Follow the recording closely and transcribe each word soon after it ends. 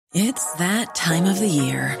It's that time of the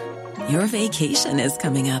year. Your vacation is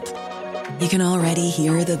coming up. You can already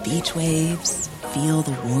hear the beach waves, feel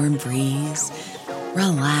the warm breeze,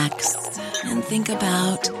 relax, and think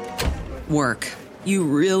about work. You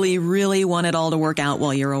really, really want it all to work out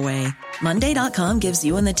while you're away. Monday.com gives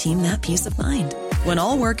you and the team that peace of mind. When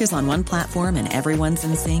all work is on one platform and everyone's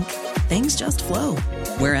in sync, things just flow.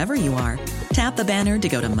 Wherever you are, tap the banner to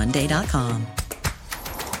go to Monday.com.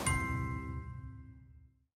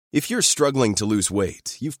 If you're struggling to lose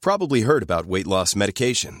weight, you've probably heard about weight loss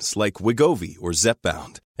medications like Wegovy or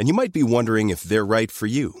Zepbound, and you might be wondering if they're right for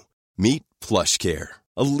you. Meet PlushCare,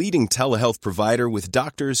 a leading telehealth provider with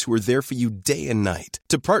doctors who are there for you day and night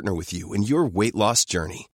to partner with you in your weight loss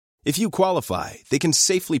journey. If you qualify, they can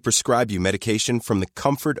safely prescribe you medication from the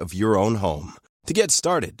comfort of your own home. To get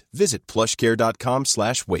started, visit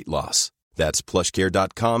plushcare.com/weight-loss. That's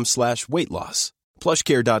plushcare.com/weight-loss.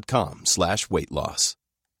 plushcare.com/weight-loss.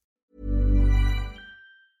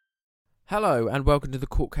 Hello and welcome to the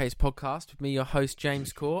Court Case Podcast with me, your host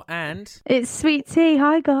James Court, and it's Sweet Tea.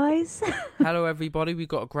 Hi guys. Hello everybody. We've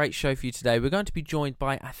got a great show for you today. We're going to be joined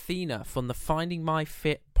by Athena from the Finding My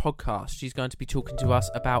Fit podcast. She's going to be talking to us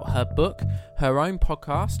about her book, her own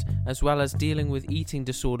podcast, as well as dealing with eating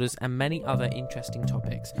disorders and many other interesting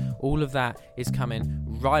topics. All of that is coming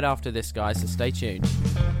right after this, guys, so stay tuned.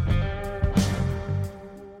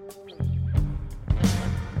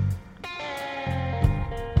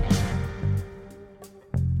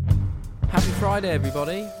 Happy Friday,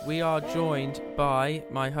 everybody. We are joined by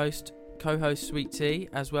my co-host Sweet Tea,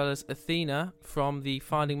 as well as Athena from the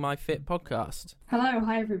Finding My Fit podcast. Hello,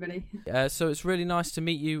 hi everybody. So it's really nice to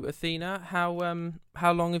meet you, Athena. How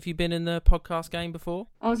long have you been in the podcast game before?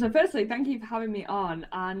 Oh, so firstly, thank you for having me on.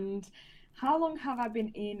 And how long have I been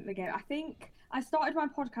in the game? I think I started my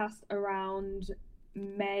podcast around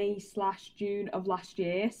May/June of last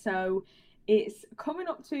year, so it's coming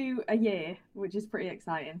up to a year, which is pretty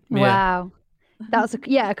exciting. Yeah. Wow. That was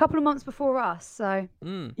a couple of months before us, so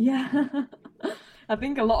Yeah. I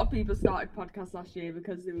think a lot of people started podcasts last year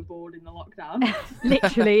because they were bored in the lockdown.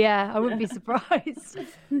 literally, yeah, I wouldn't be surprised.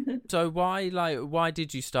 So why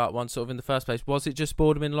did you start one sort of in the first place? Was it just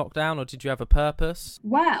boredom in lockdown, or did you have a purpose?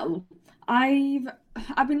 Well, I've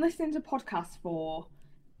been listening to podcasts for,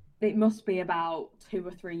 it must be about 2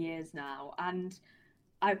 or 3 years now, and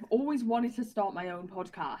I've always wanted to start my own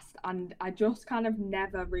podcast, and I just kind of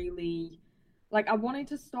never really, I wanted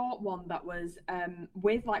to start one that was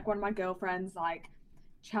with like one of my girlfriends, like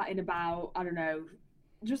chatting about, I don't know,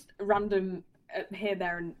 just random here,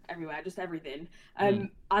 there and everywhere, just everything.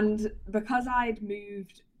 And because I'd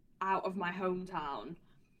moved out of my hometown,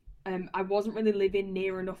 I wasn't really living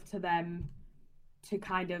near enough to them to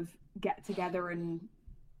kind of get together and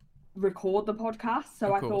record the podcast.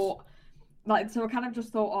 So I thought, so I kind of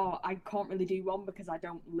just thought, oh, I can't really do one because I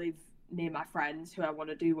don't live near my friends who I want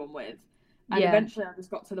to do one with. And eventually I just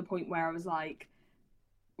got to the point where I was like,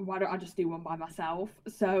 why don't I just do one by myself?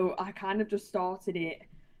 So I kind of just started it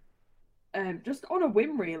just on a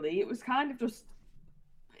whim, really. It was kind of just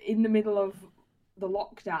in the middle of the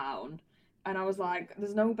lockdown, and I was like,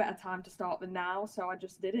 there's no better time to start than now, so I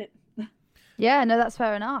just did it. Yeah, no, that's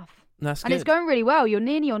fair enough. That's and good. It's going really well. You're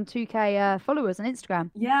nearly on 2K followers on Instagram.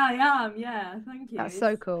 Yeah, I am. Yeah, thank you. That's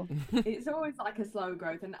so cool. It's always like a slow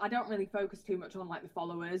growth, and I don't really focus too much on like the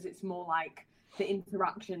followers. It's more like the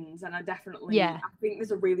interactions, and I think there's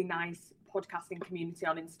a really nice podcasting community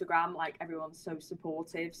on Instagram. Like everyone's so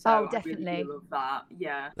supportive. So definitely. I really love that.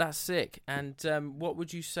 Yeah. That's sick. And what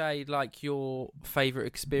would you say like your favourite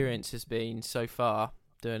experience has been so far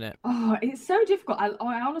doing it? Oh, it's so difficult.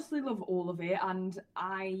 I honestly love all of it, and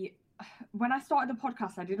when I started the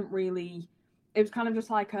podcast, I didn't really, it was kind of just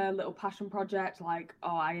like a little passion project, like,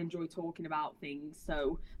 oh, I enjoy talking about things,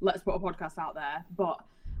 so let's put a podcast out there. But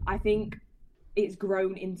I think it's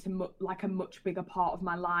grown into like a much bigger part of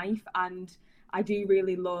my life, and I do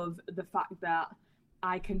really love the fact that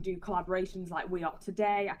I can do collaborations like we are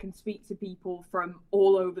today. I can speak to people from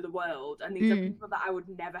all over the world, and these are people that I would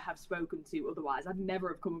never have spoken to otherwise. I'd never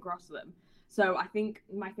have come across them. So I think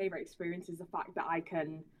my favourite experience is the fact that I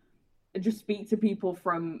can just speak to people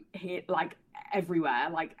from here, like everywhere,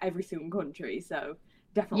 like every single country. So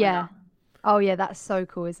definitely. Yeah. Oh yeah, that's so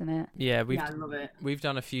cool, isn't it? Yeah, I love it. We've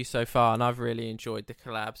done a few so far, and I've really enjoyed the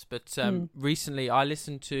collabs. But recently, I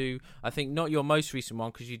listened to, I think not your most recent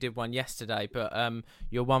one because you did one yesterday, but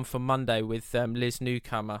your one from Monday with Liz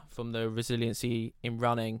Newcomer from the Resiliency in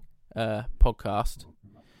Running podcast.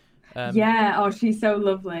 She's so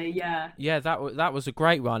lovely. Yeah, that was a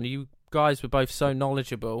great one. You guys were both so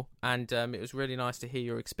knowledgeable, and it was really nice to hear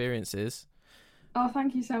your experiences. Oh,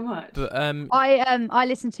 thank you so much. But I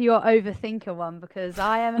listened to your overthinker one because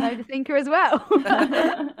I am an overthinker as well.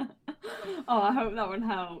 Oh, I hope that one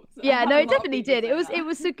helps. Yeah, I've no, had a it lot of definitely people did. say It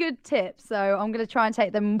was a good tip, so I'm gonna try and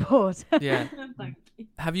take them on board. yeah. that. Thank you.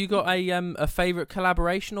 Have you got a favourite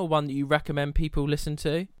collaboration or one that you recommend people listen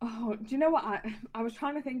to? Oh, do you know what? I was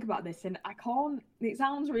trying to think about this, and I can't. It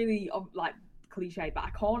sounds really like cliche, but I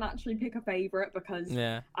can't actually pick a favorite because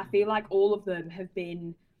Yeah. I feel like all of them have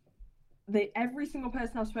been. Every single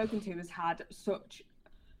person I've spoken to has had such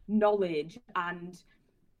knowledge and,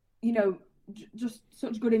 you know, just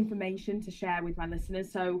such good information to share with my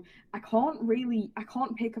listeners. So I can't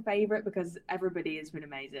pick a favorite because everybody has been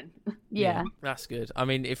amazing. Yeah. That's good. I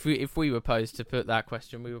mean, if we were posed to put that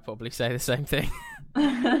question, we would probably say the same thing.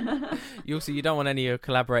 You don't want any of your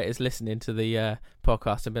collaborators listening to the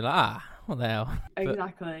podcast and be like, what the hell?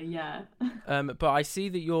 Exactly, yeah. But I see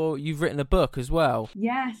that you've written a book as well.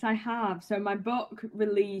 Yes, I have. So my book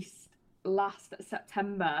released last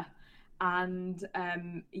September, and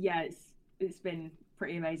yeah, it's been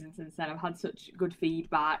pretty amazing since then. I've had such good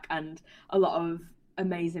feedback and a lot of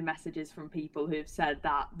amazing messages from people who've said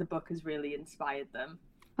that the book has really inspired them.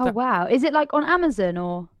 Oh wow. Is it like on Amazon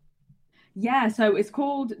or? Yeah, so it's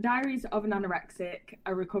called Diaries of an Anorexic,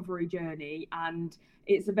 A Recovery Journey, and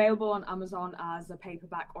it's available on Amazon as a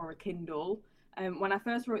paperback or a Kindle. When I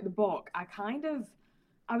first wrote the book,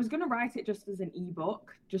 I was going to write it just as an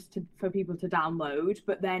ebook, just for people to download,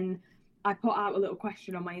 but then I put out a little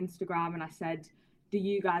question on my Instagram and I said, do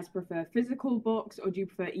you guys prefer physical books or do you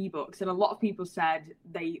prefer ebooks? And a lot of people said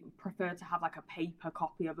they prefer to have like a paper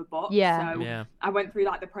copy of a book. Yeah. So Yeah. I went through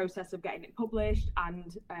like the process of getting it published,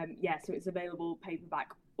 and so it's available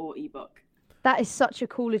paperback or ebook. That is such a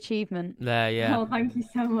cool achievement. Yeah. Oh, thank you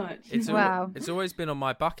so much. Wow. It's always been on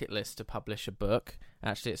my bucket list to publish a book,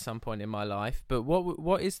 actually, at some point in my life. But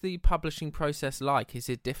what is the publishing process like? Is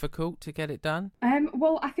it difficult to get it done?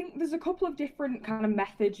 Well, I think there's a couple of different kind of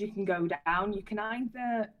methods you can go down. You can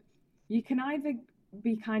either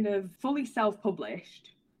be kind of fully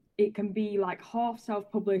self-published. It can be like half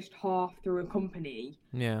self-published, half through a company.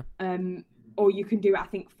 Yeah. Or you can do it, I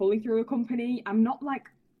think, fully through a company. I'm not like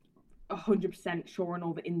 100% sure on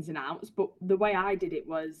all the ins and outs, but the way I did it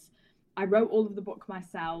was I wrote all of the book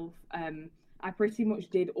myself. I pretty much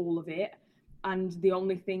did all of it, and the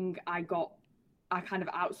only thing I kind of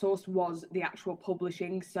outsourced was the actual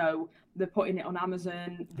publishing, so the putting it on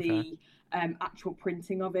Amazon, the actual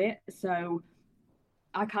printing of it. So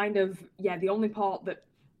I kind of, the only part that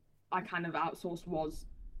I kind of outsourced was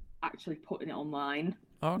actually putting it online.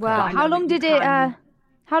 Okay. Wow. I know How that long you did it can-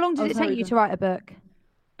 how long did Oh, it sorry, take you go. to write a book?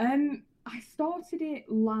 I started it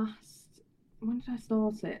when did I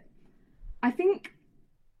start it? I think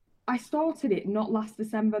I started it not last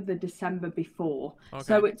December, the December before. Okay.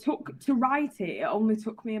 So to write it only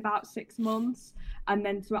took me about 6 months, and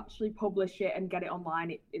then to actually publish it and get it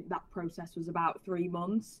online, that process was about 3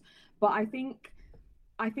 months. But I think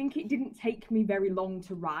it didn't take me very long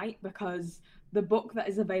to write, because the book that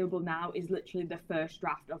is available now is literally the first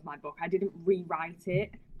draft of my book. I didn't rewrite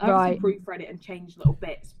it. I obviously proofread it and changed little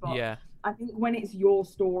bits, but Yeah. I think when it's your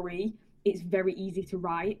story, it's very easy to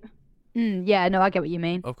write. Yeah, no, I get what you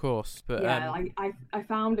mean. Of course. But I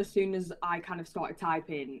found as soon as I kind of started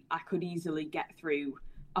typing, I could easily get through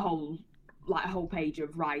a whole page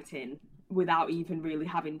of writing without even really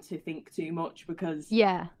having to think too much, because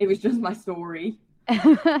Yeah. it was just my story.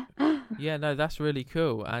 yeah, no, that's really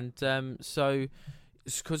cool. And so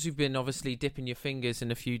because you've been obviously dipping your fingers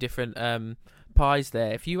in a few different pies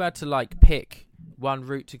there, if you had to like pick one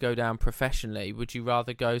route to go down professionally, would you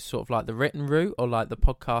rather go sort of like the written route or like the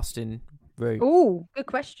podcasting route? Oh, good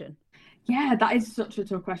question. Yeah, that is such a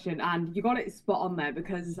tough question, and you got it spot on there,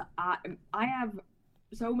 because I have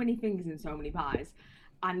so many fingers in so many pies,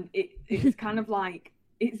 and it's kind of like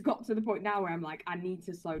it's got to the point now where I'm like, I need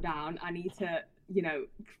to slow down. I need to,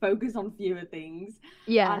 focus on fewer things.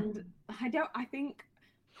 Yeah. And I think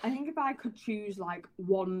if I could choose like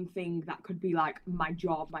one thing that could be like my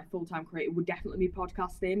job, my full-time career, it would definitely be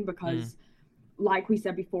podcasting, because like we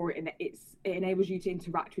said before, it enables you to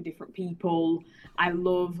interact with different people. I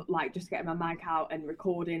love like just getting my mic out and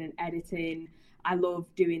recording and editing. I love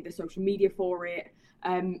doing the social media for it.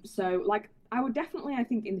 So like I would definitely, I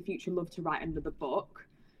think in the future, love to write another book.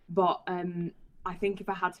 But I think if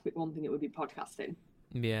I had to pick one thing, it would be podcasting.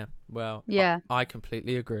 Yeah, well, Yeah. I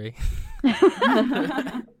completely agree.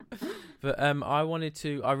 But I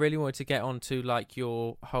really wanted to get onto like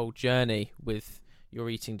your whole journey with your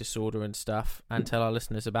eating disorder and stuff, and tell our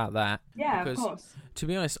listeners about that. Yeah, because, of course. to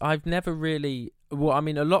be honest, I've never really Well, I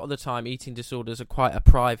mean, a lot of the time, eating disorders are quite a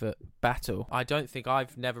private battle. I don't think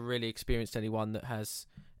I've never really experienced anyone that has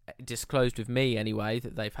disclosed with me anyway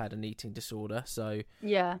that they've had an eating disorder. So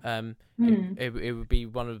Yeah. it would be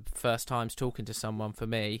one of the first times talking to someone for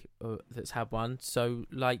me that's had one. So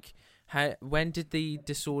like, when did the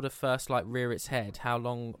disorder first like rear its head? How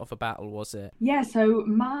long of a battle was it? Yeah, so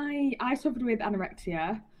I suffered with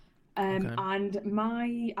anorexia, Okay.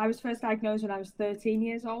 and I was first diagnosed when I was 13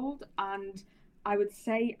 years old, and I would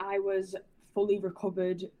say I was fully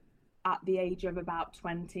recovered at the age of about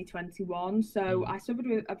 20, 21. So I suffered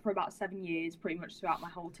with for about 7 years, pretty much throughout my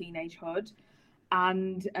whole teenagehood.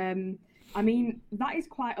 And I mean, that is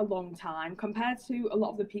quite a long time compared to a lot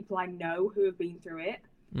of the people I know who have been through it.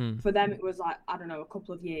 For them, it was like, I don't know, a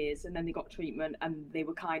couple of years, and then they got treatment and they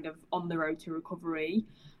were kind of on the road to recovery.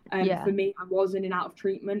 Yeah. For me, I was in and out of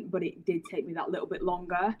treatment, but it did take me that little bit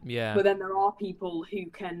longer. Yeah. But then there are people who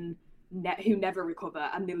who never recover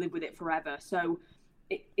and they live with it forever. So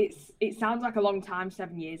it sounds like a long time,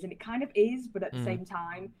 7 years, and it kind of is, but at the same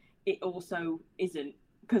time, it also isn't,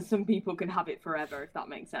 because some people can have it forever, if that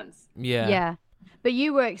makes sense. Yeah. Yeah. But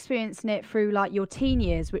you were experiencing it through like your teen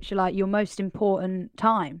years, which are like your most important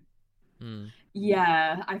time.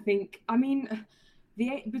 Yeah, I think, I mean,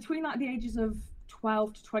 between like the ages of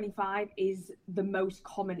 12 to 25 is the most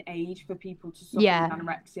common age for people to suffer with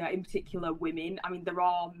anorexia, in particular women. I mean, there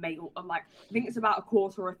are male, like, I think it's about a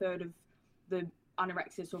quarter or a third of the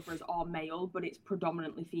anorexia sufferers are male, but it's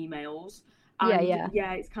predominantly females. And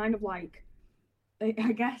yeah, it's kind of like, I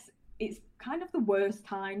guess it's kind of the worst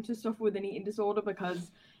time to suffer with an eating disorder,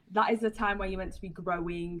 because that is the time where you're meant to be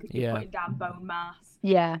growing, you're putting down bone mass,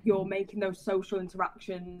 you're making those social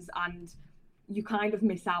interactions, and you kind of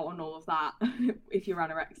miss out on all of that if you're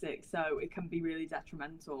anorexic, so it can be really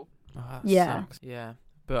detrimental. Oh, that sucks. Yeah.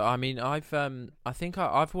 But I mean, I think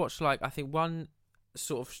I've watched like, I think one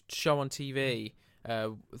sort of show on TV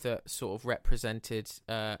that sort of represented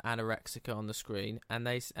anorexia on the screen, and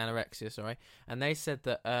they said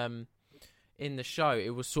that in the show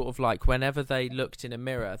it was sort of like whenever they looked in a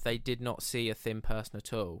mirror, they did not see a thin person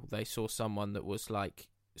at all. They saw someone that was like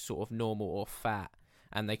sort of normal or fat,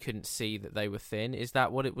 and they couldn't see that they were thin. Is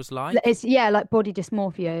that what it was like? It's like body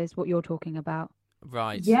dysmorphia is what you're talking about.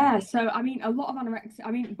 Right. Yeah, so I mean, a lot of anorexia,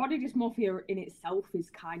 I mean, body dysmorphia in itself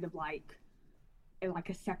is kind of like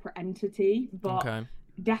a separate entity, but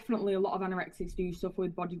definitely a lot of anorexics do suffer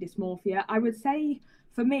with body dysmorphia. I would say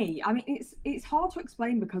for me, I mean, it's hard to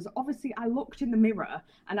explain, because obviously I looked in the mirror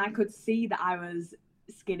and I could see that I was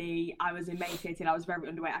skinny, I was emaciated, I was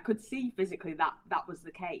very underweight. I could see physically that was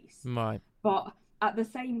the case. Right. But at the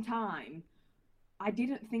same time, I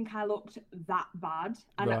didn't think I looked that bad.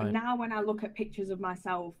 And now when I look at pictures of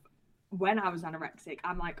myself when I was anorexic,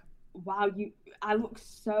 I'm like, wow, I look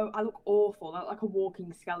awful. I look like a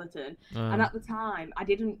walking skeleton. And at the time,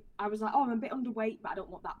 I was like, oh, I'm a bit underweight, but I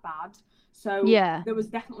don't look that bad. So there was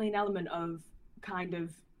definitely an element of kind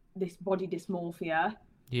of this body dysmorphia.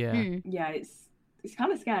 Yeah. Yeah, it's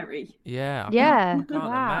kind of scary. Yeah. I can't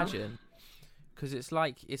imagine, because it's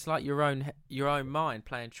like your own mind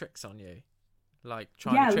playing tricks on you, like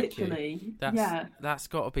trying to trick literally. you. That's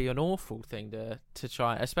got to be an awful thing to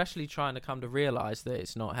try, especially trying to come to realize that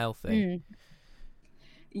it's not healthy.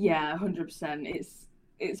 Yeah, 100%.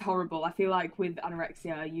 It's horrible. I feel like with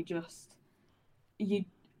anorexia,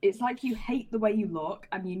 it's like you hate the way you look,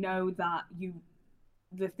 and you know that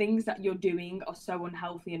the things that you're doing are so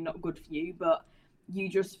unhealthy and not good for you, but you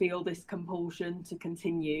just feel this compulsion to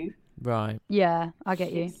continue. Right. Yeah, I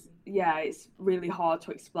get you. It's really hard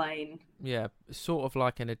to explain. Yeah, sort of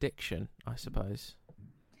like an addiction, I suppose.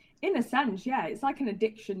 In a sense, yeah. It's like an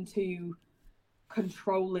addiction to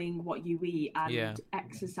controlling what you eat and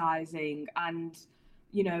exercising and,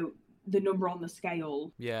 the number on the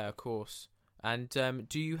scale. Yeah, of course. And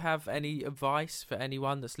do you have any advice for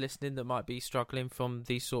anyone that's listening that might be struggling from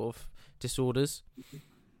these sort of disorders?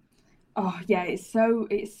 Oh, yeah, it's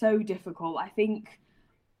so difficult. I think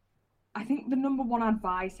the number one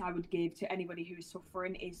advice I would give to anybody who is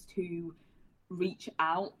suffering is to reach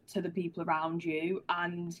out to the people around you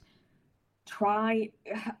and try,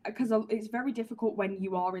 because it's very difficult when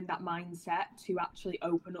you are in that mindset to actually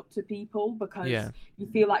open up to people, because you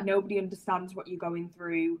feel like nobody understands what you're going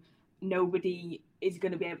through. Nobody is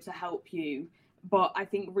going to be able to help you. But I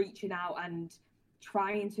think reaching out and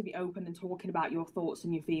trying to be open and talking about your thoughts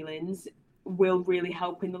and your feelings will really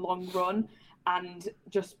help in the long run, and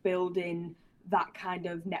just building that kind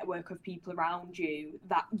of network of people around you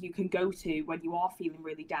that you can go to when you are feeling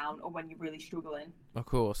really down or when you're really struggling. Of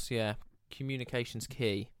course, yeah. Communication's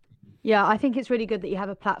key. Yeah, I think it's really good that you have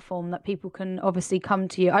a platform that people can obviously come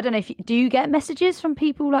to you. I don't know if do you get messages from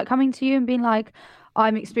people like coming to you and being like,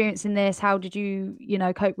 I'm experiencing this. How did you,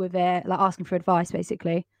 cope with it? Like asking for advice,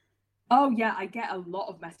 basically. Oh yeah, I get a lot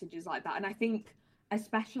of messages like that. And I think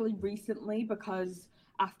especially recently, because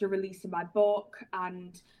after releasing my book,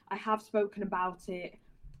 and I have spoken about it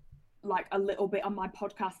like a little bit on my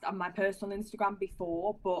podcast and my personal Instagram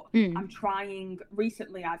before, but I'm trying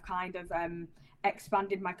recently, I've kind of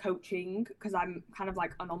expanded my coaching, because I'm kind of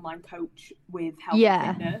like an online coach with health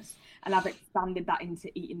and fitness, and I've expanded that into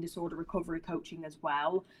eating disorder recovery coaching as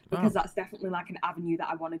well, because that's definitely like an avenue that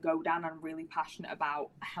I want to go down. I'm really passionate about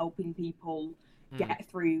helping people get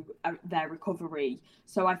through their recovery.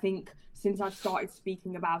 So I think since I've started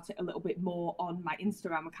speaking about it a little bit more on my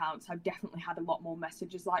Instagram accounts, I've definitely had a lot more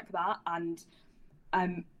messages like that. And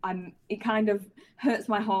it kind of hurts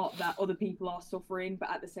my heart that other people are suffering, but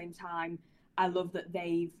at the same time, I love that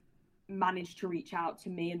they've managed to reach out to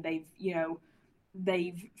me, and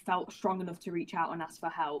they've felt strong enough to reach out and ask for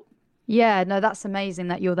help. Yeah, no, that's amazing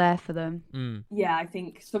that you're there for them. Yeah, I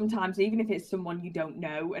think sometimes, even if it's someone you don't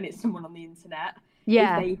know and it's someone on the internet,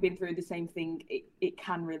 if they've been through the same thing, it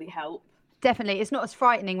can really help. Definitely. It's not as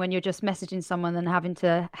frightening when you're just messaging someone and having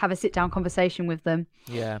to have a sit-down conversation with them.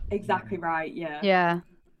 Yeah. Exactly right, yeah. Yeah.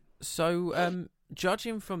 So,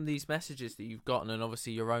 judging from these messages that you've gotten, and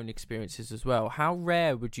obviously your own experiences as well, how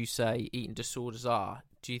rare would you say eating disorders are?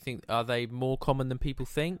 Do you think, are they more common than people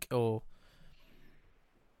think, or?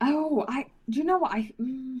 Oh, do you know what?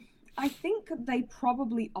 I think they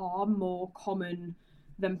probably are more common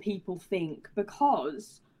than people think,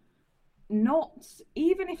 because not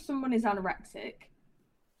even if someone is anorexic,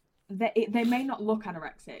 they may not look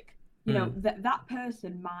anorexic. You know, that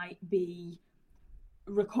person might be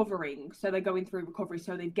recovering, so they're going through recovery,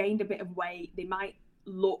 so they've gained a bit of weight, they might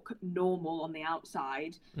look normal on the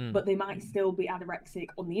outside, but they might still be anorexic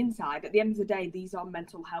on the inside. At the end of the day, these are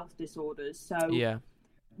mental health disorders, so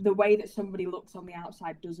the way that somebody looks on the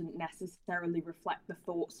outside doesn't necessarily reflect the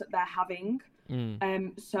thoughts that they're having.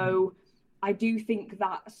 So I do think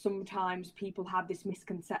that sometimes people have this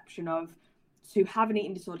misconception of, to have an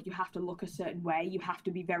eating disorder, you have to look a certain way, you have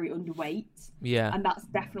to be very underweight. And that's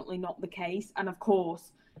definitely not the case. And of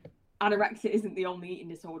course, anorexia isn't the only eating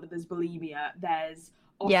disorder. There's bulimia, there's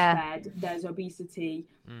OSFED, there's obesity.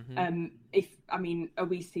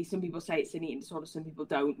 Obesity, some people say it's an eating disorder, some people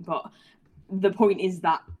don't. But the point is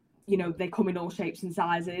that, they come in all shapes and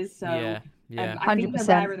sizes. So I think they're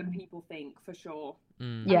rarer than people think, for sure.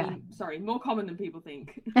 More common than people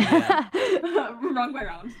think. Wrong way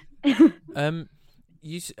around.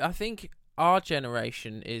 I think our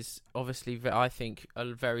generation is obviously, I think,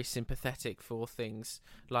 very sympathetic for things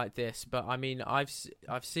like this. But I mean, I've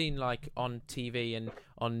seen, like, on TV and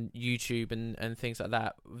on YouTube and things like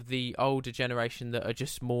that, the older generation that are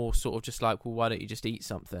just more sort of just like, well, why don't you just eat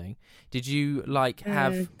something? Did you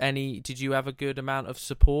did you have a good amount of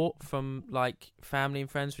support from, like, family and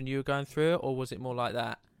friends when you were going through it, or was it more like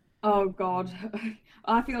that? Oh God,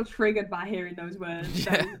 I feel triggered by hearing those words.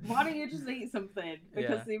 So why don't you just eat something?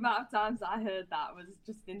 Because the amount of times I heard that was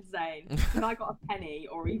just insane. If I got a penny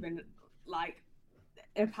or even like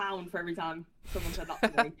 £1 for every time someone said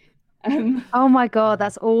that to me. Oh my God,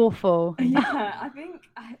 that's awful. Yeah,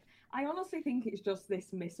 I honestly think it's just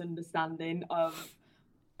this misunderstanding of,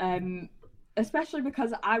 especially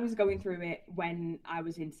because I was going through it when I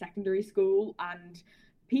was in secondary school, and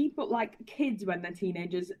people, like kids when they're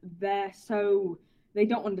teenagers, they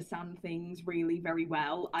don't understand things really very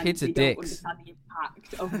well, and kids they are don't dicks. understand the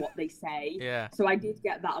impact of what they say. So I did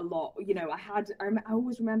get that a lot. I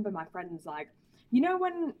always remember my friends, like,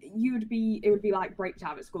 when it would be like break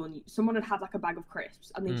time at school, and someone would have like a bag of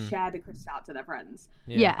crisps and they'd share the crisps out to their friends.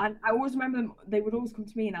 And I always remember them, they would always come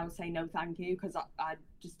to me and I would say no thank you, because I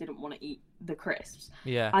just didn't want to eat the crisps.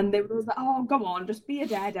 And they would always like, oh, go on, just be a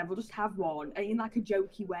daredevil, just have one, in like a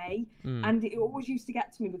jokey way. And it always used to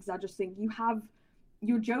get to me, because I just think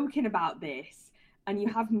you're joking about this and you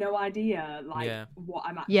have no idea what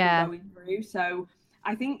I'm actually going through. So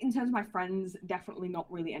I think in terms of my friends, definitely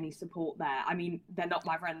not really any support there. I mean, they're not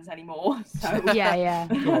my friends anymore. So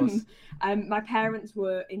of course. My parents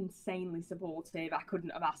were insanely supportive. I couldn't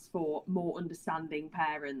have asked for more understanding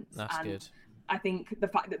parents. That's good. I think the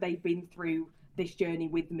fact that they've been through this journey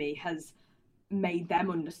with me has made them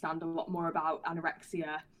understand a lot more about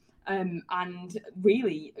anorexia. And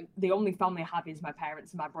really, the only family I have is my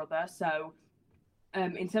parents and my brother. So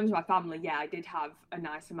in terms of my family, I did have a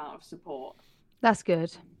nice amount of support. That's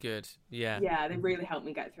good. Good, yeah. Yeah, they really helped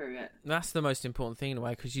me get through it. That's the most important thing in a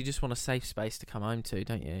way, because you just want a safe space to come home to,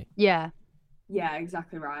 don't you? Yeah. Yeah,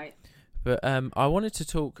 exactly right. But I wanted to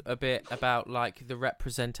talk a bit about like the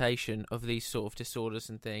representation of these sort of disorders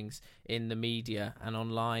and things in the media and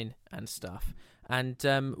online and stuff. And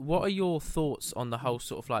what are your thoughts on the whole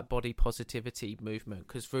sort of like body positivity movement?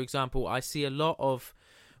 Because, for example, I see a lot of,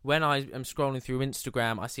 when I am scrolling through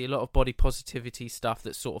Instagram, I see a lot of body positivity stuff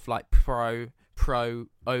that's sort of like pro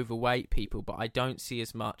overweight people, but I don't see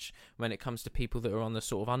as much when it comes to people that are on the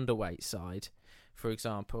sort of underweight side, for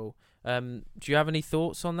example. Do you have any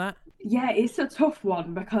thoughts on that? Yeah, it's a tough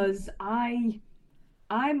one because I'm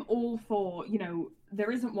all for,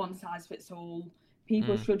 there isn't one size fits all.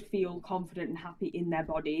 People should feel confident and happy in their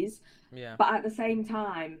bodies. Yeah. But at the same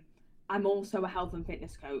time, I'm also a health and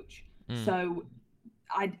fitness coach. So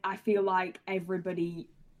I feel like everybody,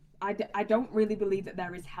 I don't really believe that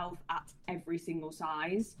there is health at every single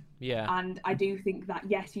size. Yeah. And I do think that,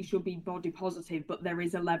 yes, you should be body positive, but there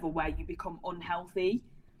is a level where you become unhealthy.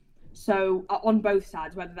 So on both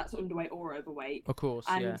sides, whether that's underweight or overweight. Of course,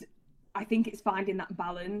 and yeah. I think it's finding that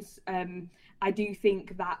balance. I do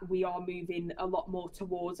think that we are moving a lot more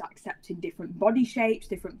towards accepting different body shapes,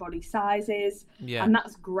 different body sizes. Yeah. And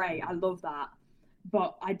that's great. I love that.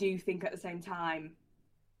 But I do think at the same time,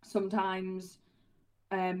 sometimes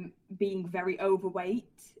being very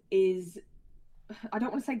overweight is, I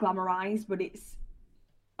don't want to say glamorized, but it's,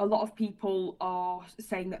 a lot of people are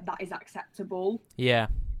saying that that is acceptable. Yeah.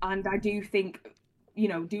 And I do think,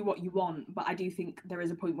 do what you want, but I do think there is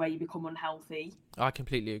a point where you become unhealthy. I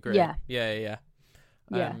completely agree. Yeah.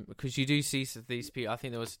 Yeah. Because you do see these people. I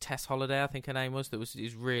think there was Tess Holiday, I think her name was, that was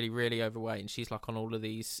really, really overweight, and she's like on all of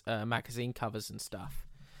these magazine covers and stuff.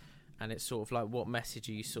 And it's sort of like, what message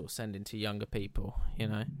are you sort of sending to younger people,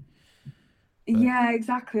 But... Yeah,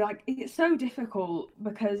 exactly. Like, it's so difficult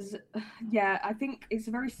because, I think it's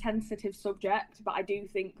a very sensitive subject, but I do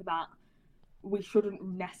think that we shouldn't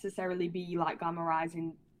necessarily be like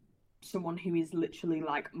glamorizing someone who is literally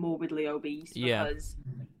like morbidly obese, because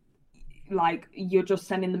like you're just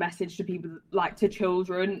sending the message to people, like to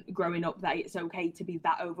children growing up, that it's okay to be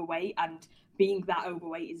that overweight, and being that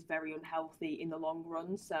overweight is very unhealthy in the long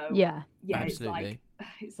run. So yeah, absolutely.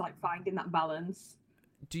 It's like finding that balance.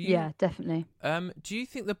 Yeah, definitely. Do you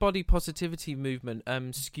think the body positivity movement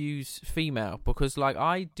skews female? Because like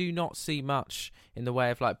I do not see much in the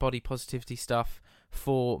way of like body positivity stuff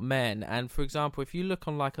for men. And for example, if you look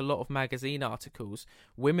on like a lot of magazine articles,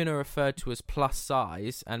 women are referred to as plus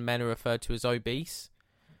size and men are referred to as obese.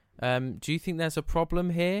 Do you think there's a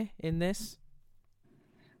problem here in this?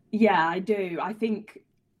 Yeah, I do. I think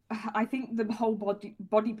the whole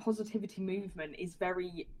body positivity movement is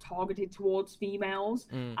very targeted towards females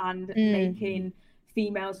and making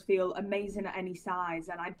females feel amazing at any size.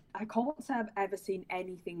 And I can't say I've ever seen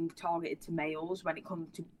anything targeted to males when it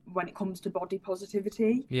comes to body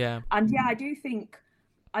positivity. Yeah. And yeah, I do think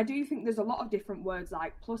there's a lot of different words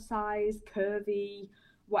like plus size, curvy,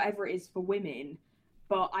 whatever it is for women.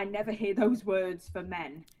 But I never hear those words for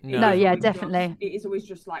men. No, yeah, definitely. It is always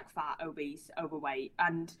just like fat, obese, overweight.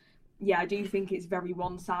 And yeah, I do think it's very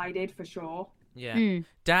one-sided for sure. Yeah.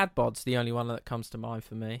 Dad bod's the only one that comes to mind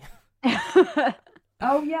for me.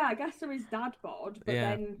 Oh yeah, I guess there is dad bod, but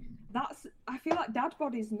then I feel like dad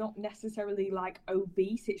bod is not necessarily like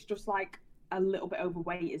obese. It's just like a little bit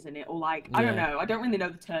overweight, isn't it? Or like, I don't know. I don't really know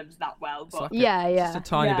the terms that well, but like just a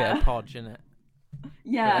tiny bit of podge, isn't it?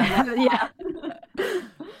 Yeah.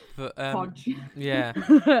 But, podge. Yeah.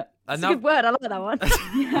 It's a good word. I like that one.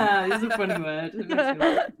 Yeah, it's a funny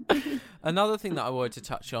word. Another thing that I wanted to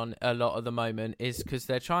touch on a lot at the moment is because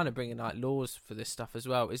they're trying to bring in like laws for this stuff as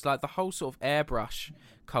well. It's like the whole sort of airbrush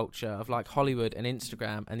culture of like Hollywood and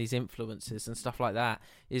Instagram and these influencers and stuff like that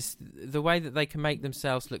is the way that they can make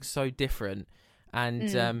themselves look so different.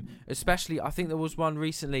 And especially, I think there was one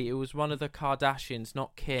recently, it was one of the Kardashians,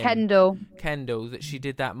 not Kim. Kendall, that she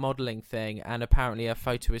did that modelling thing, and apparently her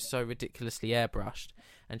photo is so ridiculously airbrushed,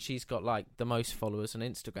 and she's got like the most followers on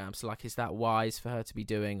Instagram, so like, is that wise for her to be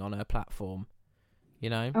doing on her platform?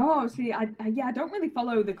 Oh, see, I don't really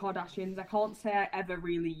follow the Kardashians. I can't say I ever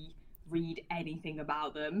really read anything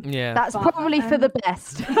about them. Yeah. That's probably for the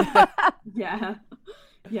best.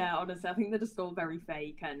 Yeah, honestly, I think they're just all very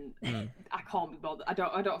fake, and I can't be bothered. I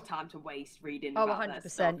don't have time to waste reading about 100%, their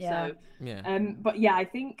stuff. yeah. So, yeah. But yeah, I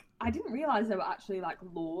think I didn't realize there were actually like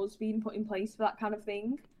laws being put in place for that kind of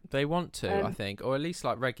thing. They want to, I think, or at least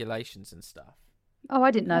like regulations and stuff. Oh,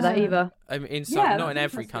 I didn't know that either. I mean, not in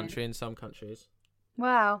every country, in some countries.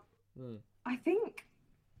 Wow. I think.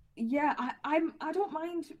 Yeah, I don't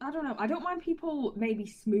mind. I don't know. I don't mind people maybe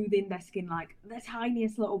smoothing their skin like the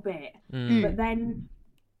tiniest little bit, but then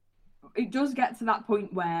it does get to that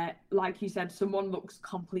point where, like you said, someone looks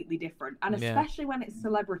completely different, and especially when it's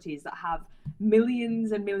celebrities that have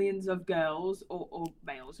millions and millions of girls or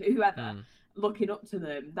males, whoever, looking up to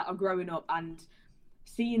them, that are growing up and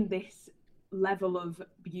seeing this level of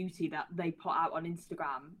beauty that they put out on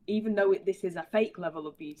Instagram, even though this is a fake level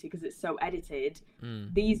of beauty because it's so edited.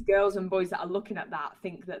 These girls and boys that are looking at that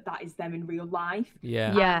think that is them in real life.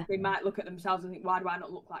 Yeah. They might look at themselves and think, why do I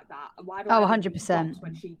not look like that? Why do Oh, I 100%.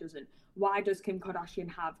 when she doesn't? Why does Kim Kardashian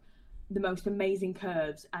have the most amazing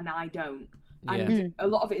curves and I don't? And a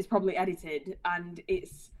lot of it is probably edited,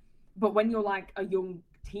 but when you're like a young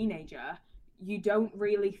teenager, you don't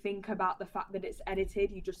really think about the fact that it's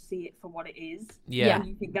edited. You just see it for what it is. And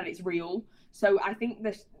you think that it's real. So I think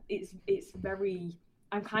this it's very,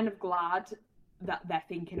 I'm kind of glad that they're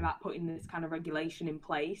thinking about putting this kind of regulation in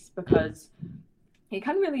place, because it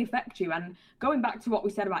can really affect you. And going back to what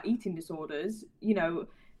we said about eating disorders, you know,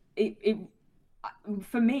 it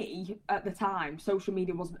for me at the time, social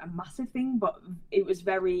media wasn't a massive thing, but it was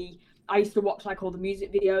very, I used to watch like all the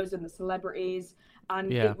music videos and the celebrities,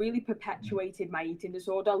 and it really perpetuated my eating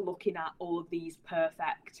disorder, looking at all of these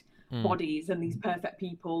perfect bodies and these perfect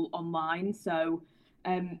people online. So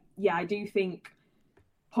I do think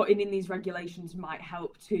putting in these regulations might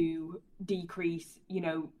help to decrease, you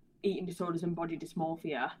know, eating disorders and body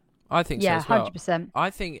dysmorphia. I think so as well. 100%. I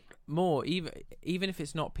think more, even if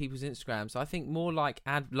it's not people's Instagrams, I think more like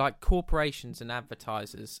corporations and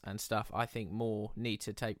advertisers and stuff, I think more need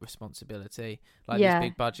to take responsibility. Like these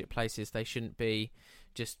big budget places, they shouldn't be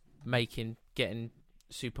just getting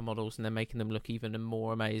supermodels and then making them look even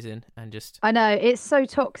more amazing and just... I know, it's so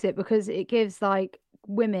toxic because it gives like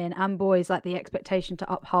women and boys like the expectation to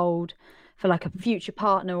uphold for like a future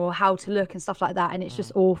partner or how to look and stuff like that, and it's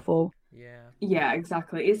just awful. Yeah,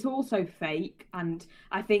 exactly. It's also fake, and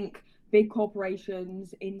I think big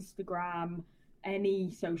corporations, Instagram,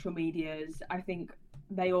 any social medias, I think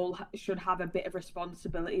they all should have a bit of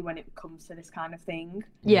responsibility when it comes to this kind of thing.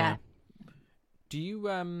 Yeah. Do you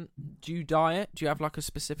diet? Do you have like a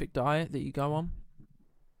specific diet that you go on?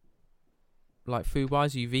 Like food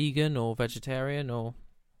wise, are you vegan or vegetarian or?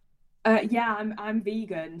 I'm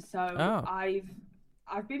vegan. So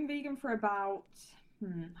I've been vegan for about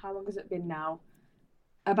how long has it been now?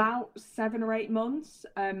 About 7 or 8 months.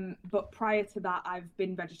 But prior to that, I've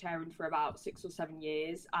been vegetarian for about 6 or 7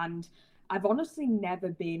 years, and I've honestly never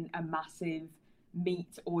been a massive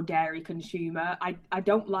meat or dairy consumer. I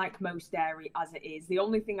don't like most dairy as it is. The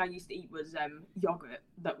only thing I used to eat was yogurt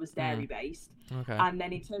that was dairy based. Okay. And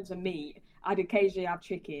then in terms of meat, I'd occasionally have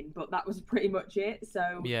chicken, but that was pretty much it.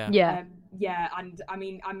 So and I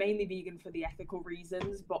mean, I'm mainly vegan for the ethical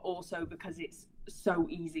reasons, but also because it's so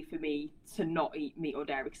easy for me to not eat meat or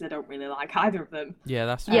dairy because I don't really like either of them. Yeah,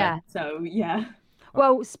 that's fair. So yeah.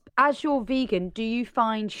 Well, as you're vegan, do you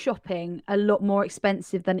find shopping a lot more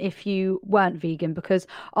expensive than if you weren't vegan? Because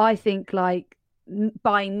I think like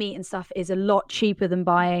buying meat and stuff is a lot cheaper than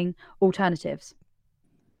buying alternatives.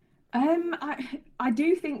 I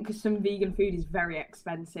do think some vegan food is very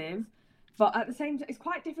expensive, but at the same time, it's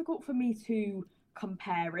quite difficult for me to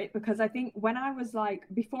compare it, because I think when I was like,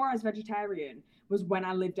 before I was vegetarian was when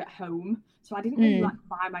I lived at home, so I didn't really like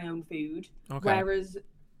buy my own food. Whereas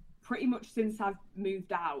pretty much since I've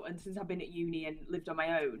moved out and since I've been at uni and lived on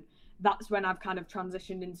my own, that's when I've kind of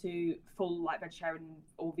transitioned into full like vegetarian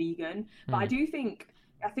or vegan. But I think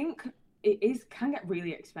it can get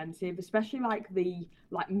really expensive, especially like the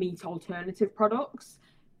meat alternative products.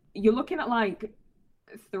 You're looking at like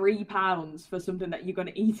 £3 for something that you're going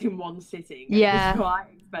to eat in one sitting. It's quite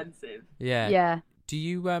expensive. Yeah. Do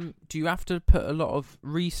you have to put a lot of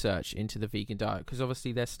research into the vegan diet? Because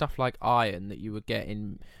obviously there's stuff like iron that you would get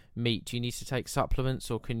in meat. Do you need to take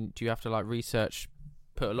supplements, or do you have to like research,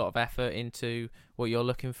 put a lot of effort into what you're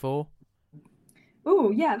looking for?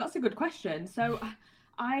 Oh yeah, that's a good question. So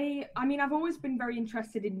I mean, I've always been very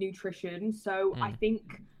interested in nutrition. So I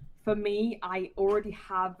think for me, I already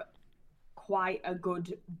have quite a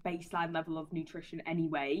good baseline level of nutrition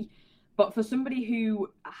anyway. But for somebody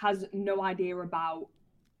who has no idea about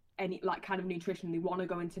any like kind of nutrition, they want to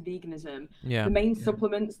go into veganism, the main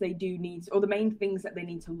supplements they do need, or the main things that they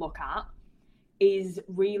need to look at, is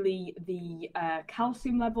really the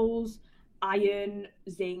calcium levels, iron,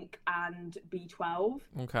 zinc, and B12.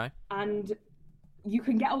 Okay. And you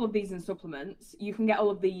can get all of these in supplements. You can get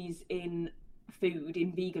all of these in food,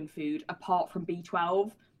 in vegan food, apart from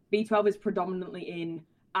B12. B12 is predominantly in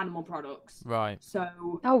animal products. Right.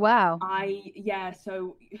 So oh wow.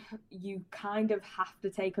 So you kind of have to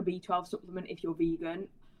take a B12 supplement if you're vegan,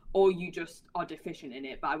 or you just are deficient in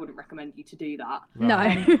it, but I wouldn't recommend you to do that.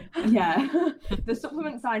 Right. No. Yeah. The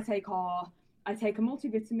supplements I take are, I take a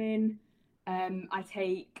multivitamin, I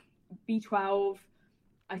take B12,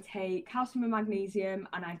 I take calcium and magnesium,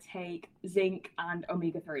 and I take zinc and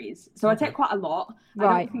omega-3s. So I take quite a lot. I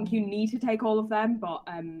Right. don't think you need to take all of them, but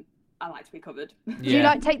I like to be covered. Do you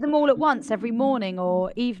like take them all at once every morning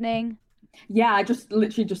or evening? Yeah, I just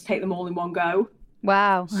literally just take them all in one go.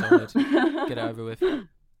 Wow. Solid. Get it over with.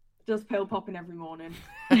 Just pill popping every morning.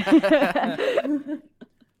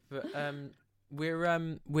 But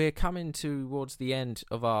we're coming towards the end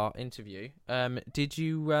of our interview. Did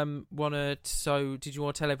you want to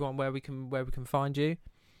tell everyone where we can find you?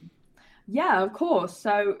 Yeah, of course.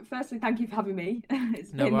 So firstly, thank you for having me.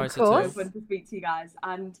 It's No been worries at all. so fun to speak to you guys.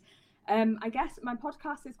 And I guess my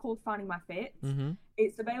podcast is called Finding My Fit. Mm-hmm.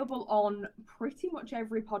 It's available on pretty much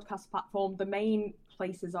every podcast platform. The main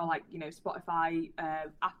places are like, Spotify,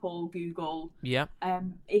 Apple, Google. Yeah.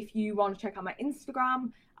 If you want to check out my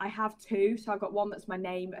Instagram, I have two. So I've got one that's my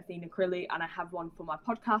name, Athena Crilly, and I have one for my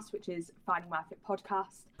podcast, which is Finding My Fit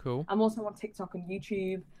Podcast. Cool. I'm also on TikTok and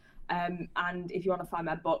YouTube. And if you want to find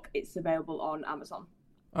my book, it's available on Amazon.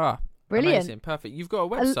 Ah, Brilliant. amazing, perfect. You've got a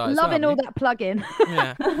website. as Loving well, all that plug-in.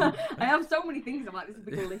 Yeah. I have so many things. I'm like, this is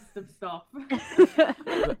a big list of stuff.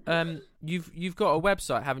 But, you've got a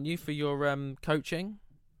website, haven't you, for your coaching?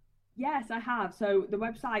 Yes, I have. So the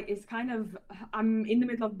website is I'm in the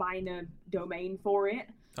middle of buying a domain for it.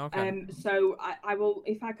 Okay. So I will,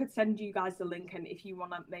 if I could send you guys the link, and if you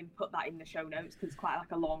want to maybe put that in the show notes, because it's quite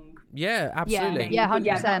like a long. Yeah, absolutely. Yeah, But 100%.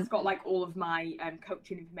 yeah, that's got like all of my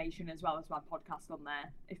coaching information as well as my podcast on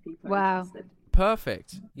there. If people are Wow. interested.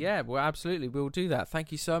 Perfect. Yeah, well, absolutely. We'll do that.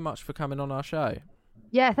 Thank you so much for coming on our show.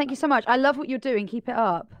 Yeah, thank you so much. I love what you're doing. Keep it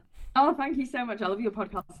up. Oh, thank you so much. I love your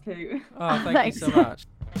podcast too. Oh, thank Thanks. you so much.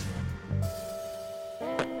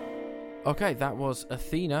 Okay, that was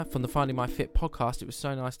Athena from the Finding My Fit podcast. It was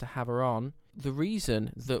so nice to have her on. The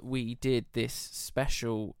reason that we did this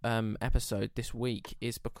special episode this week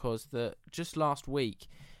is because just last week,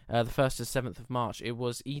 the 1st to 7th of March, it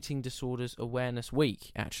was Eating Disorders Awareness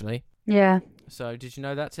Week, actually. Yeah, So, did you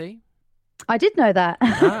know that, T? I did know that.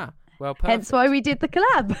 Ah, well, perfect. Hence why we did the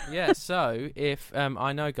collab. Yeah, so if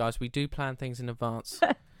I know, guys, we do plan things in advance.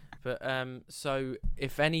 But so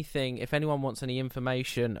if anyone wants any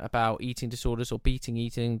information about eating disorders or beating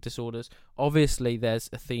eating disorders, obviously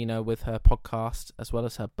there's Athena with her podcast as well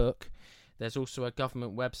as her book. There's also a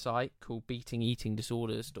government website called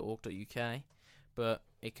beatingeatingdisorders.org.uk, but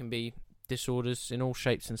it can be disorders in all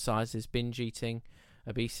shapes and sizes: binge eating,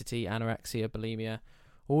 obesity, anorexia, bulimia,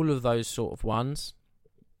 all of those sort of ones.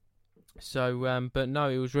 So, but no,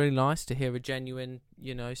 it was really nice to hear a genuine,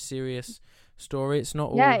 serious story. It's not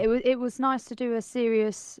all. Yeah, it was nice to do a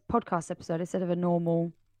serious podcast episode instead of a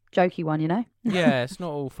normal jokey one, Yeah, it's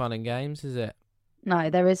not all fun and games, is it? No,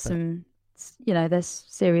 there is some, there's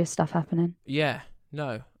serious stuff happening. Yeah,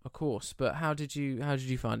 no, of course. But how did you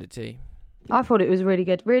find it, T? I thought it was really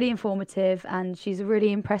good, really informative, and she's a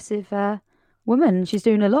really impressive woman. She's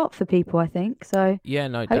doing a lot for people, I think. So Yeah,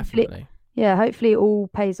 no, Hopefully- definitely. yeah, hopefully it all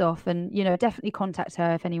pays off, and definitely contact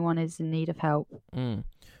her if anyone is in need of help.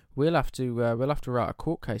 We'll have to write a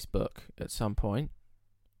court case book at some point.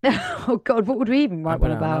 Oh God, what would we even write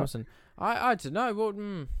one about? I don't know.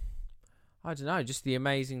 Well, I don't know. Just the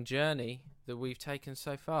amazing journey that we've taken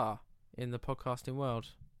so far in the podcasting world.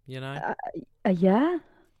 Yeah, Um,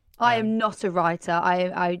 I am not a writer.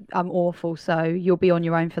 I'm awful. So you'll be on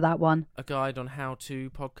your own for that one. a guide on how to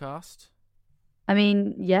podcast. I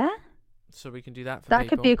mean, yeah, So we can do that for that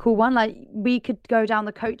people. could be a cool one. Like we could go down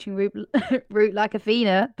the coaching route like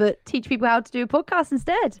Athena, but teach people how to do a podcast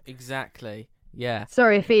instead. Exactly. Yeah.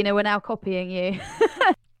 Sorry, Athena, we're now copying you.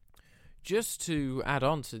 Just to add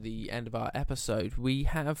on to the end of our episode, we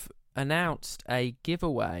have announced a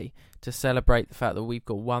giveaway to celebrate the fact that we've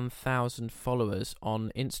got 1,000 followers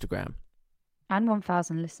on Instagram And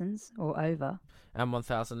 1,000 listens or over. and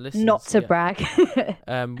 1,000 listeners. Not to yeah.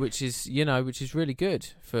 brag. Which is really good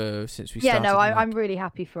since we Yeah, started. no, like- I'm really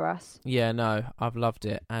happy for us. Yeah, no, I've loved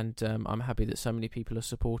it, and I'm happy that so many people are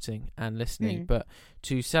supporting and listening. Mm. But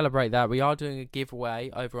to celebrate that, we are doing a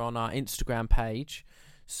giveaway over on our Instagram page.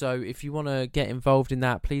 So if you want to get involved in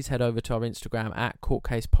that, please head over to our Instagram at Court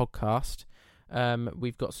Case Podcast.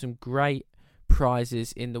 We've got some great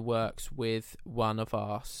prizes in the works with one of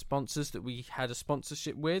our sponsors that we had a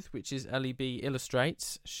sponsorship with, which is LEB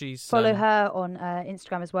Illustrates. She's Follow her on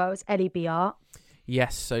Instagram as well. It's LEB Art.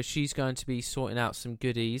 Yes, so she's going to be sorting out some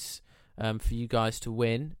goodies for you guys to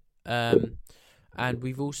win. And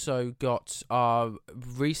we've also got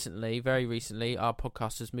very recently, our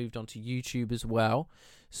podcast has moved on to YouTube as well.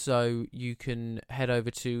 So you can head over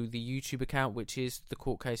to the YouTube account, which is the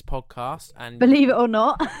Court Case Podcast. And Believe it or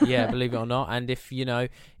not. yeah, believe it or not. And if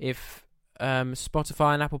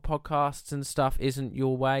Spotify and Apple Podcasts and stuff isn't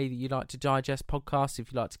your way, that you like to digest podcasts,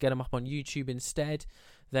 if you like to get them up on YouTube instead,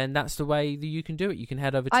 then that's the way that you can do it. You can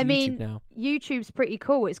head over to YouTube now. YouTube's pretty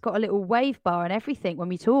cool. It's got a little wave bar and everything when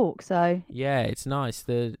we talk. So yeah, it's nice.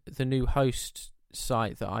 The new host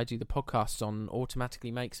site that I do the podcasts on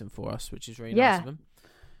automatically makes them for us, which is really nice of them.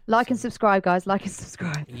 And subscribe, guys. Like and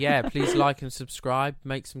subscribe. Yeah, please like and subscribe.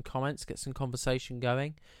 Make some comments. Get some conversation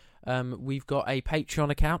going. We've got a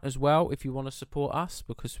Patreon account as well if you want to support us,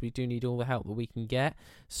 because we do need all the help that we can get.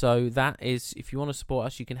 So that is, if you want to support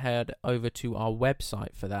us, you can head over to our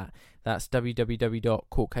website for that. That's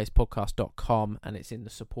www.courtcasepodcast.com, and it's in the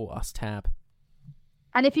Support Us tab.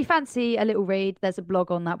 And if you fancy a little read, there's a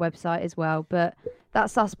blog on that website as well. But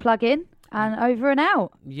that's us plug in and over and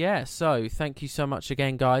out. Yeah, so thank you so much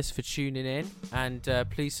again, guys, for tuning in. And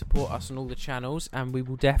please support us on all the channels, and we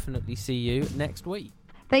will definitely see you next week.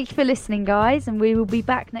 Thank you for listening, guys, and we will be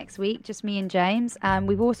back next week, just me and James. And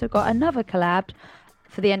we've also got another collab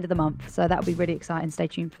for the end of the month, so that'll be really exciting. Stay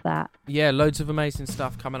tuned for that. Yeah, loads of amazing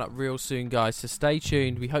stuff coming up real soon, guys, so stay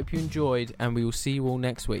tuned. We hope you enjoyed, and we will see you all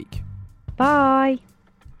next week. Bye.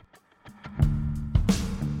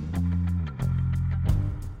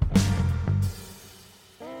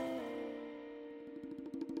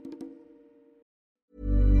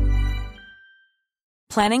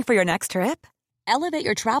 Planning for your next trip? Elevate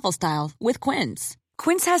your travel style with Quince.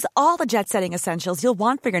 Quince has all the jet-setting essentials you'll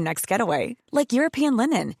want for your next getaway, like European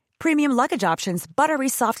linen, premium luggage options, buttery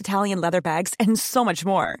soft Italian leather bags, and so much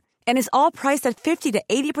more. And is all priced at 50 to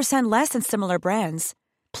 80% less than similar brands.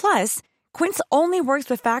 Plus, Quince only works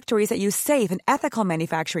with factories that use safe and ethical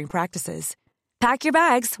manufacturing practices. Pack your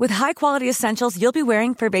bags with high-quality essentials you'll be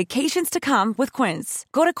wearing for vacations to come with Quince.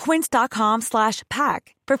 Go to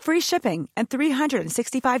quince.com/pack for free shipping and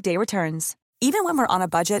 365-day returns. Even when we're on a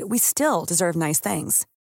budget, we still deserve nice things.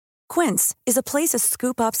 Quince is a place to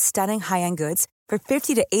scoop up stunning high-end goods for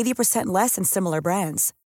 50 to 80% less than similar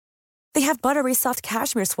brands. They have buttery soft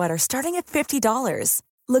cashmere sweaters starting at $50,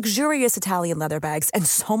 luxurious Italian leather bags, and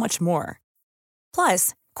so much more.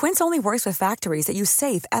 Plus, Quince only works with factories that use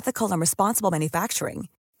safe, ethical, and responsible manufacturing.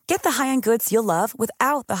 Get the high-end goods you'll love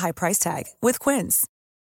without the high price tag with Quince.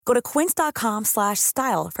 Go to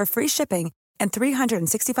quince.com/style for free shipping and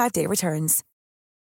 365-day returns.